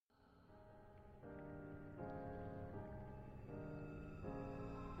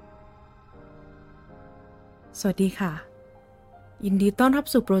สวัสดีค่ะยินดีต้อนรับ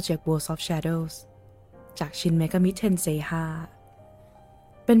สู่โปรเจกต์ World of Shadows จากชินเมกามิเทนเซ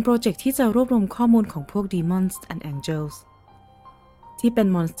5เป็นโปรเจกต์ที่จะรวบรวมข้อมูลของพวก Demons and Angels ที่เป็น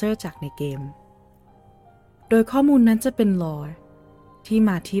มอนสเตอร์จากในเกมโดยข้อมูลนั้นจะเป็นลอร์ที่ม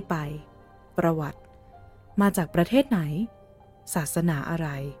าที่ไปประวัติมาจากประเทศไหนศาสนาอะไร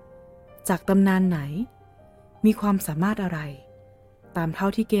จากตำนานไหนมีความสามารถอะไรตามเท่า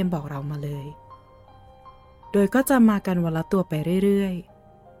ที่เกมบอกเรามาเลยโดยก็จะมากันวันละตัวไปเรื่อย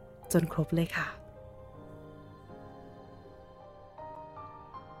ๆจนครบเลยค่ะ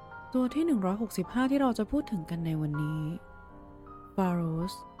ตัวที่165ที่เราจะพูดถึงกันในวันนี้ฟาโร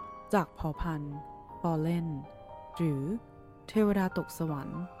สจากเผ่าพันธุ์ฟอลเลนหรือเทวดาตกสวรร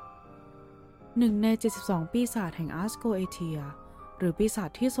ค์หนึ่งใน72ปีศาจแห่งอาสโกเอเทียหรือปีศาจ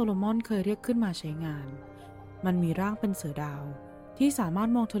ที่โซโลมอนเคยเรียกขึ้นมาใช้งานมันมีร่างเป็นเสือดาวที่สามารถ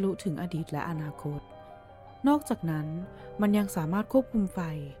มองทะลุถึงอดีตและอนาคตนอกจากนั้นมันยังสามารถควบคุมไฟ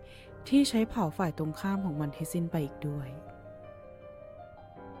ที่ใช้เผาฝ่ายตรงข้ามของมันให้สิ้นไปอีกด้วย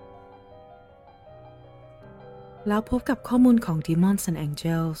แล้วพบกับข้อมูลของ Demons and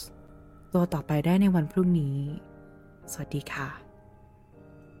Angels ตัวต่อไปได้ในวันพรุ่งนี้สวัสดีค่ะ